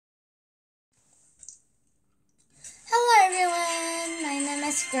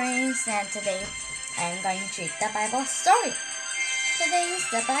screens, and today I'm going to read the Bible story. Today's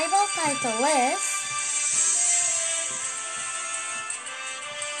the Bible title is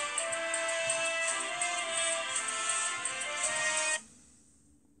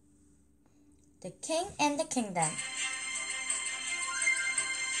The King and the Kingdom.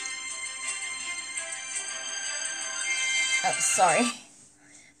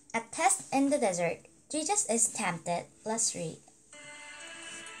 A test in the desert. Jesus is tempted. Let's read.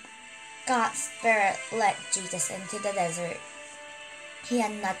 God's Spirit led Jesus into the desert. He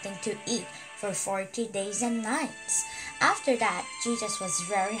had nothing to eat for 40 days and nights. After that, Jesus was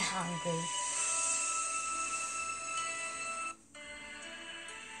very hungry.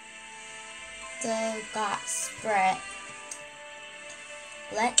 So God's Spirit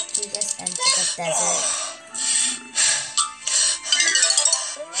led Jesus into the desert.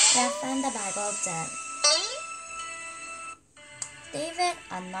 Let's find the Bible then. David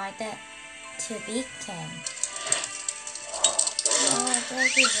anointed to be king. Oh, it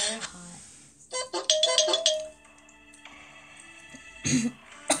will be very hot.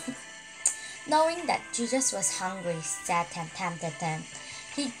 Knowing that Jesus was hungry, Satan tempted him.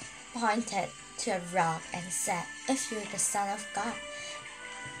 He pointed to a rock and said, "If you're the Son of God,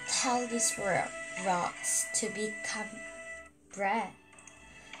 tell these rocks to become bread."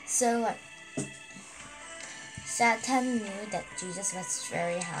 So Satan knew that Jesus was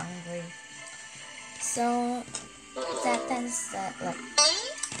very hungry. So Satan said,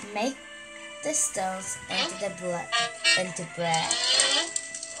 make the stones into bread.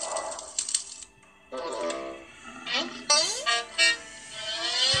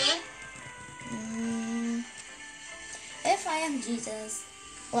 If I am Jesus,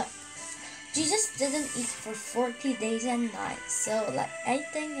 Jesus didn't eat for 40 days and nights, so I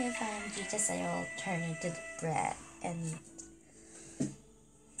think if I am Jesus, I will turn into the bread and eat.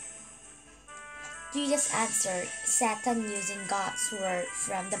 Jesus answered Satan using God's word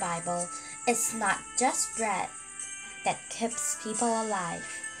from the Bible. It's not just bread that keeps people alive.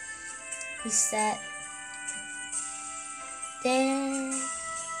 He said, their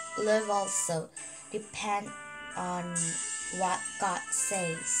life also depend on what God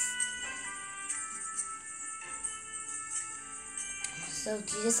says. So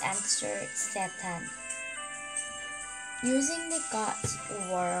Jesus answered Satan using the God's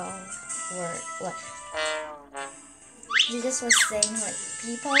word. Jesus was saying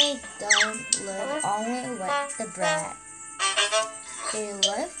people don't live only with the bread. They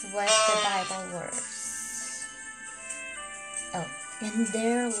live with the Bible words. And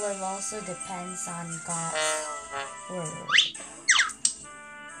their life also depends on God's word.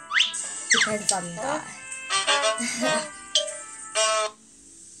 Depends on God.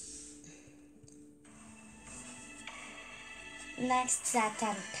 Next,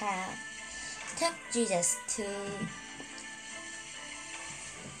 Satan took Jesus to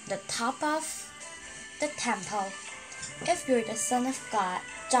the top of the temple. If you're the Son of God,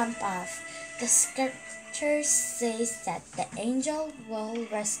 jump off. The scripture says that the angel will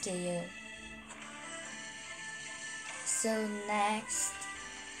rescue you. So next,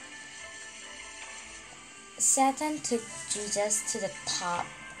 Satan took Jesus to the top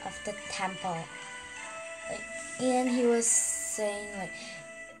of the temple. And he was saying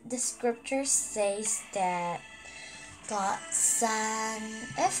the scripture says that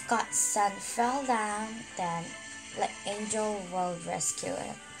if God's son fell down, then angel will rescue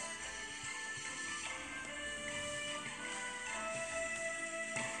him.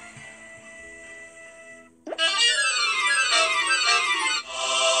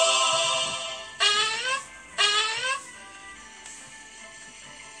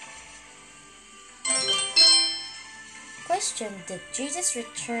 Question: did Jesus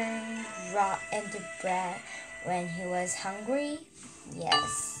return raw into bread when he was hungry?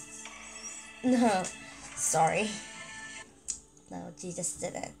 Yes. No, sorry. No, Jesus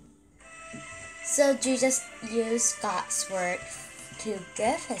didn't. So Jesus used God's word to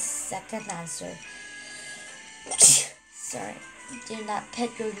give his second answer. Sorry, do not pet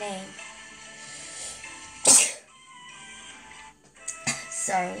your name.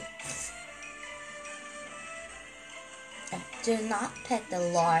 Sorry. Do not put the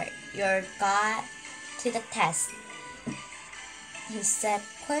Lord your God to the test. He said,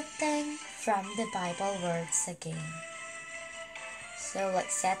 quoting from the Bible words again. So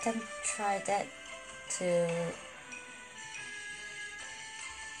Satan tried it to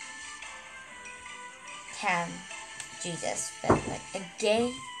tempt Jesus, but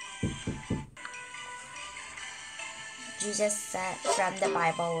again, Jesus said from the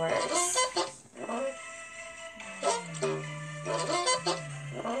Bible words.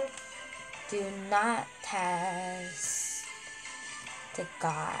 Do not test the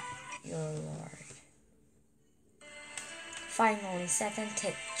God, your Lord. Finally, Satan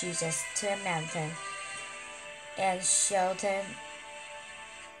took Jesus to a mountain and showed him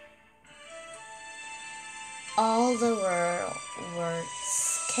all the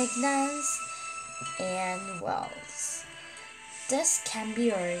world's kingdoms and wealth. This can be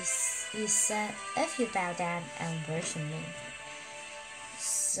yours, he said, if you bow down and worship me.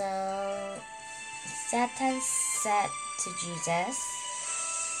 So Satan said to Jesus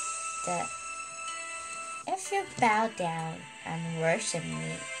that if you bow down and worship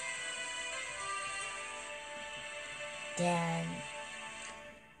me, then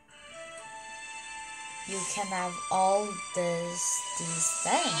you can have all these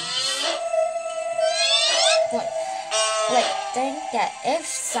things. Like think that if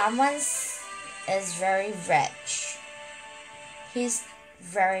someone is very rich, he's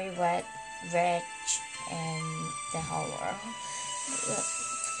very rich in the whole world.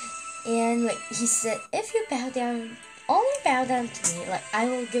 And like he said, if you only bow down to me, like I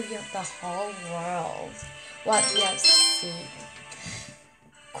will give you the whole world, what you have seen.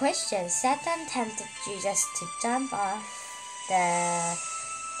 Question: Satan tempted Jesus to jump off the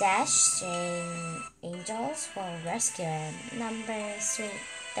dashing angels will rescue him. Number 3,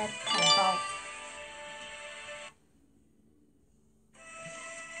 the temple.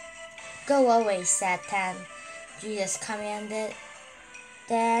 Go away, Satan, Jesus commanded.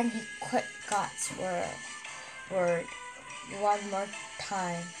 Then he quoted God's word one more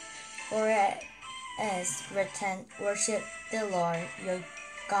time. For it is written, worship the Lord your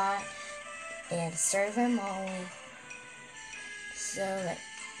God and serve him only. So like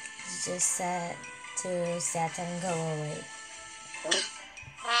Jesus said to Satan, go away,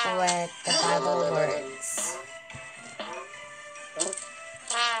 with the Bible words.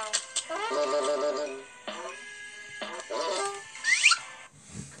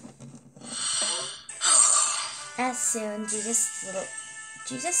 As soon Jesus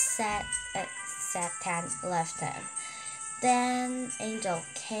said that Satan left him. Then angel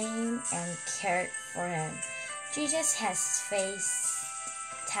came and cared for him. Jesus has faced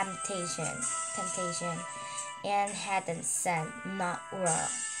temptation, and hadn't sinned, not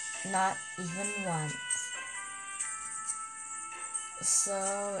even once.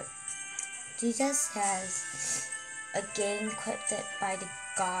 So Jesus has again quoted by the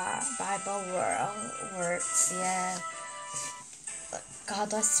Bible words. Yeah,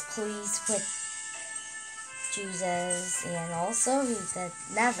 God was pleased with Jesus, and also he did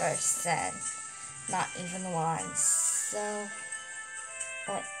never sin, not even once. So,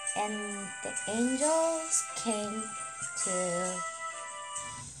 and the angels came to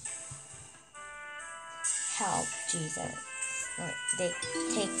help Jesus. They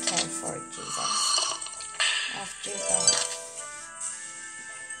take care for Jesus after that.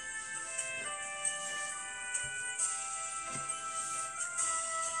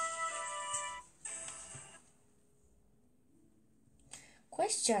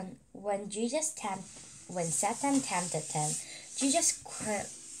 Question: When Satan tempted him, Jesus quoted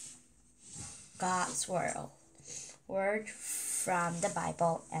God's word from the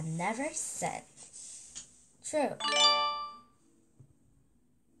Bible and never said. True.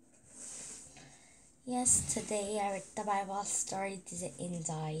 Yes, today I read the Bible story to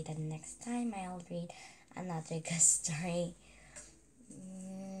enjoy. The next time I'll read another good story.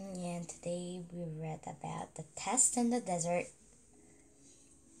 And today we read about the test in the desert.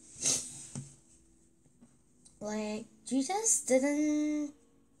 Like, Jesus didn't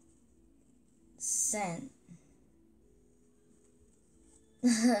sin.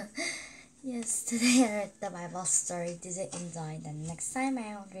 Yes, today I read the Bible story. Did you enjoy? The next time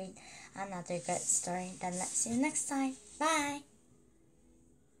I will read another good story. Then let's see you next time. Bye!